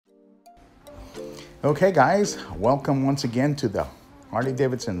Okay guys, welcome once again to the Harley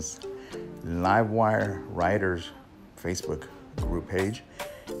Davidson's LiveWire Riders Facebook group page.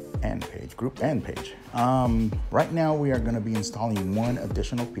 Right now we are going to be installing one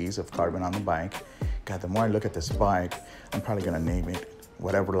additional piece of carbon on the bike. God, the more I look at this bike, I'm probably going to name it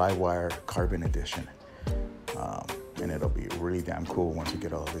whatever LiveWire Carbon Edition. And it'll be really damn cool once we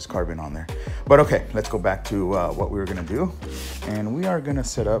get all of this carbon on there. But okay, let's go back to what we were gonna do. And we are gonna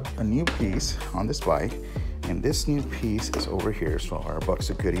set up a new piece on this bike. And this new piece is over here. So our box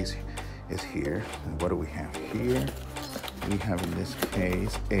of goodies is here. And what do we have here? We have in this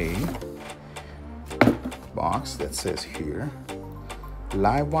case a box that says here,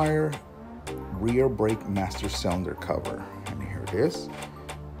 LiveWire rear brake master cylinder cover. And here it is.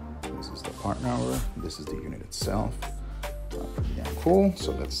 This is the part number. This is the unit itself. Pretty damn cool.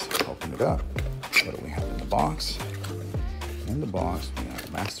 So let's open it up. What do we have in the box? In the box, we have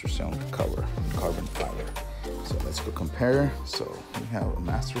a master cylinder cover, carbon fiber. So let's go compare. So we have a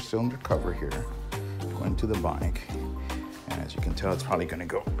master cylinder cover here going to the bike. And as you can tell, it's probably going to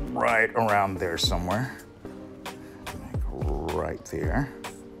go right around there somewhere. Like right there.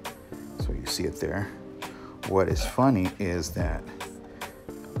 So you see it there. What is funny is that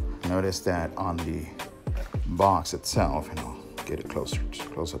notice that on the box itself, and I'll get it close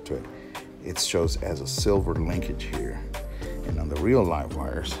up to it, it shows as a silver linkage here. And on the real live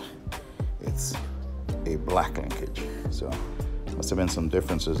wires, it's a black linkage. So must have been some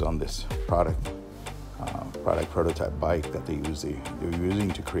differences on this product prototype bike that they're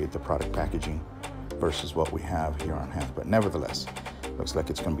using to create the product packaging versus what we have here on hand. But nevertheless, looks like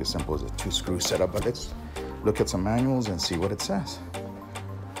it's going to be as simple as a 2-screw setup. But let's look at some manuals and see what it says.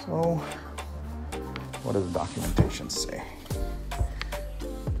 So, what does the documentation say?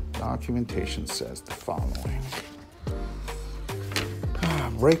 Documentation says the following.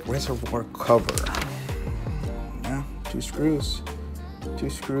 Brake reservoir cover. Yeah, two screws,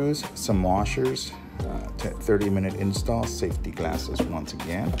 some washers, 30-minute install, safety glasses once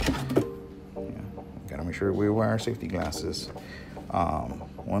again. Yeah, gotta make sure we wear our safety glasses.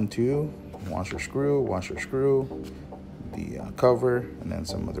 1, 2, washer screw, the cover, and then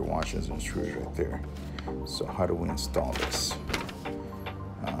some other washers and screws right there. So how do we install this?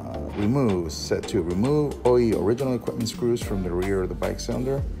 Set to remove OE original equipment screws from the rear of the bike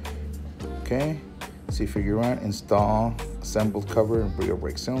cylinder. Okay, see figure 1, install assembled cover and rear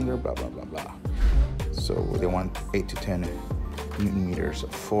brake cylinder, blah, blah, blah, blah. So they want 8 to 10 Newton meters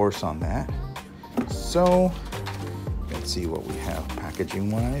of force on that. So let's see what we have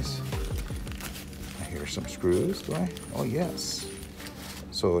packaging wise. Here's some screws, do I? Oh yes.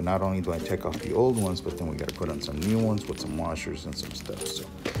 So not only do I take off the old ones, but then we got to put on some new ones with some washers and some stuff. So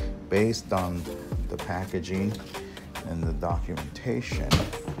based on the packaging and the documentation,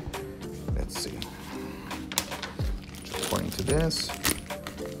 let's see. According to this,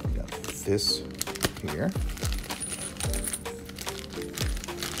 we got this here.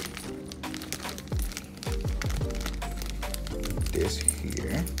 This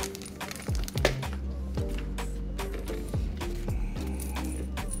here.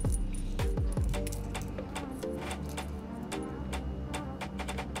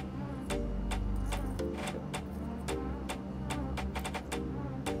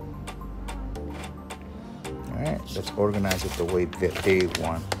 Alright, let's organize it the way that they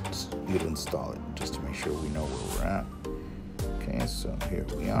want you to install it, just to make sure we know where we're at. Okay, so here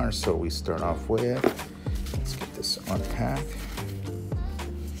we are. So we start off with, let's get this unpacked.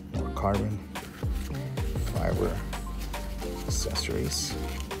 More carbon, fiber, accessories.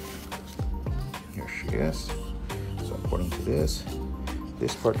 Here she is. So according to this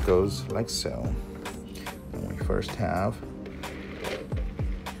part goes like so. And we first have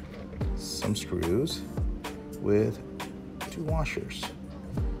some screws with 2 washers.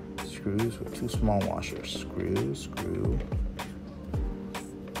 Screws with 2 small washers. Screw,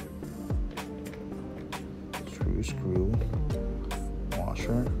 screw,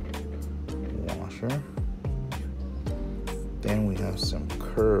 washer, washer. Then we have some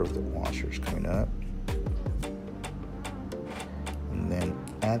curved washers coming up. And then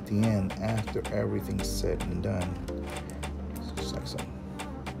at the end, after everything's said and done, it's just like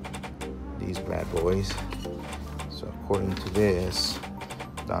these bad boys. So according to this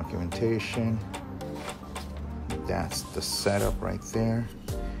documentation, that's the setup right there.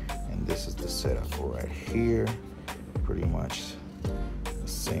 And this is the setup right here. Pretty much the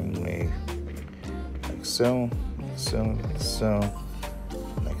same way, like so, like so, like so,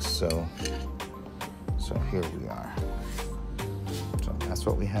 like so. So here we are. So that's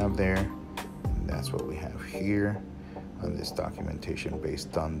what we have there. And that's what we have here on this documentation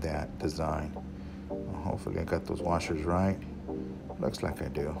based on that design. Hopefully I got those washers right. Looks like I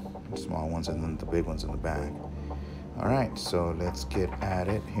do. The small ones and then the big ones in the back. All right, so let's get at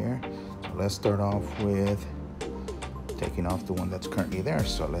it here. So let's start off with taking off the one that's currently there.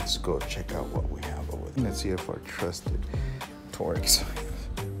 So let's go check out what we have over there. Let's see if our trusted Torx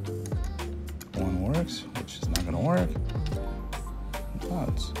one works, which is not gonna work. Oh,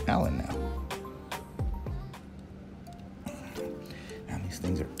 it's Allen now. And these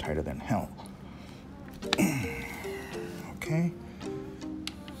things are tighter than hell. Okay.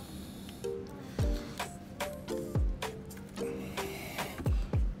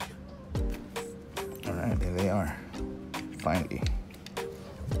 All right, there they are. Finally.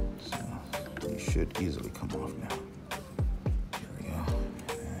 So you should easily come off now. There we go.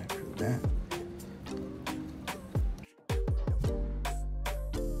 After that.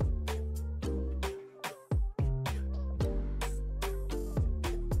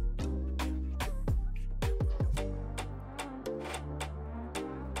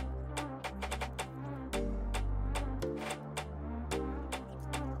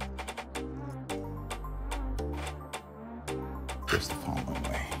 Just the following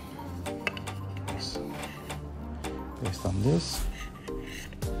way. Based on this.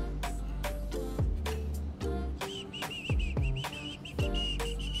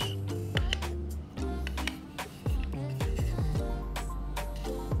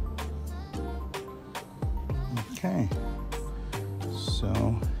 Okay.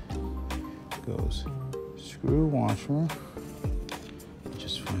 So goes screw washer, which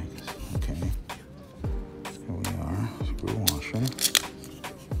is fine. Okay. Here we are, screw washer.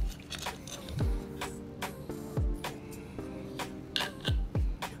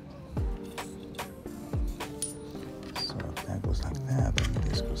 So if that goes like that, then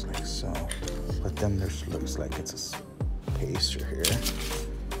this goes like so. But then this looks like it's a spacer here.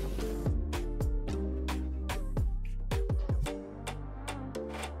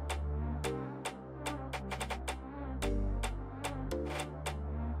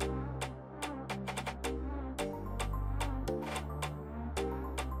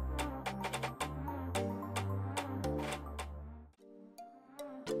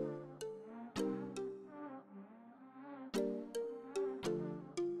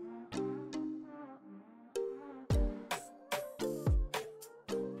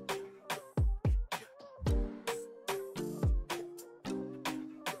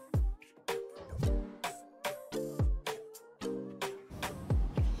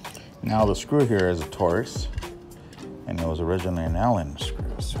 Now the screw here is a Torx, and it was originally an Allen screw,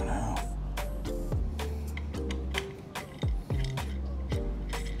 so now.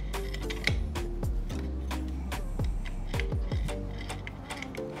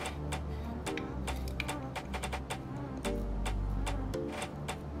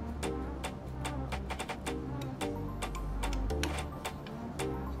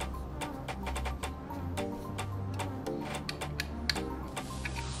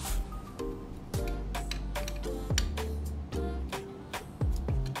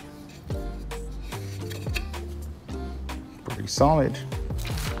 Pretty solid.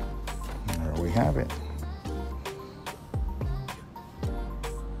 And there we have it.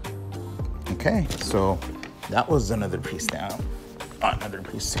 Okay, so that was another piece down. Another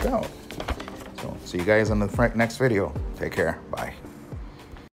piece to go. So see you guys on the next video. Take care. Bye.